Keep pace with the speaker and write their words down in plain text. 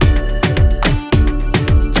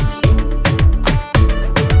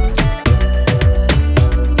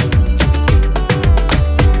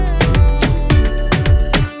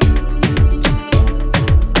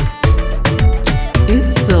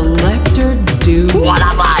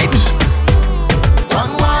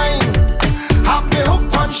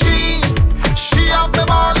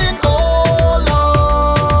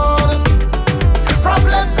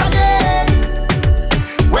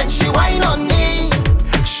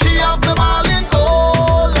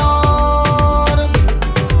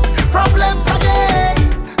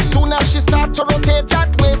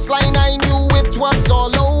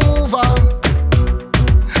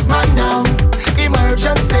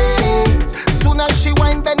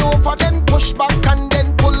push back and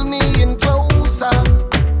then pull me in closer.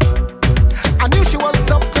 I knew she was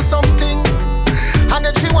up to something, and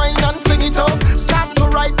then she whine and fling it up. Start to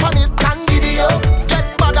ride on it and giddy up. Get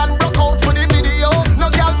mad and broke out for the video. No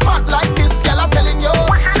girl bad like this, girl I'm telling you.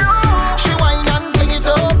 She whine and fling it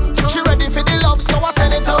up. She ready for the love, so I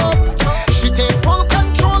send it up. She take full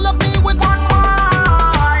control of me with one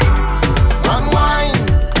wine. One wine,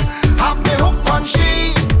 have me hooked on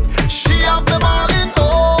she. She have me balling,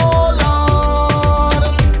 oh Lord.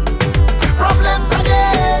 Problems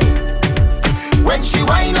again when she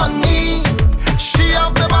whine on me. She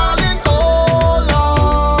have me balling, oh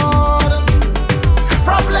Lord.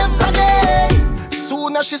 Problems again.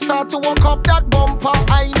 Soon as she start to walk up that bumper,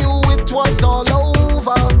 I knew it was all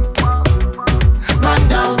over. Man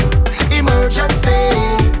down, emergency.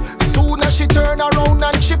 Soon as she turn around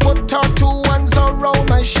and she put her two hands around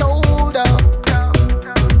my shoulder,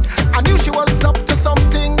 I knew she was up to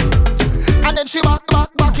something. And then she back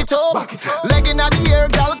it up. Leg in the air,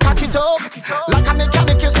 girl, cock it up. Like a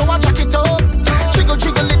mechanic, so I jack it up.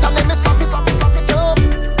 Jiggle it and let me slap it up.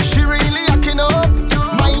 She really acting up.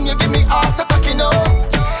 Mind you give me heart attacking up.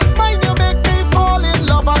 Mind you make me fall in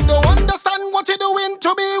love. I don't understand what you're doing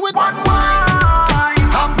to me with one wine.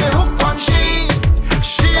 Have me hooked on she.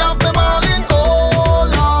 She have me balling, oh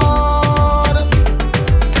Lord.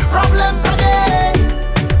 Problems again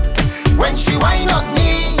when she whine on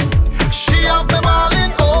me. She have me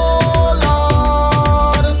balling, oh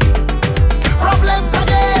Lord. Problems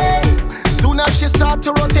again. Soon as she start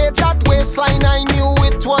to rotate that waistline, I knew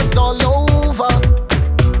it was all over.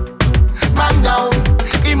 Man down,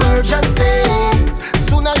 emergency.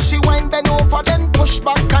 Soon as she whine, bend over, then push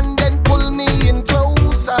back and then pull me in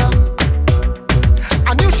closer.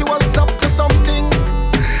 I knew she was up to something,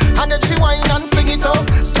 and then she whine and fling it up.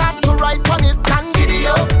 Start to ride on it and giddy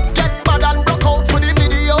up. Get mad and broke out for the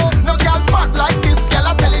video. No girl bad like this, girl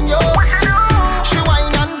I'm telling you. She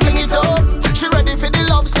whine and fling it up. She ready for the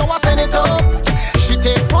love, so I send it up. She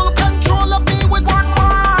take full control of me with one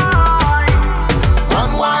wine.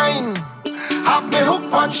 One wine, have me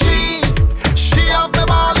hooked on she.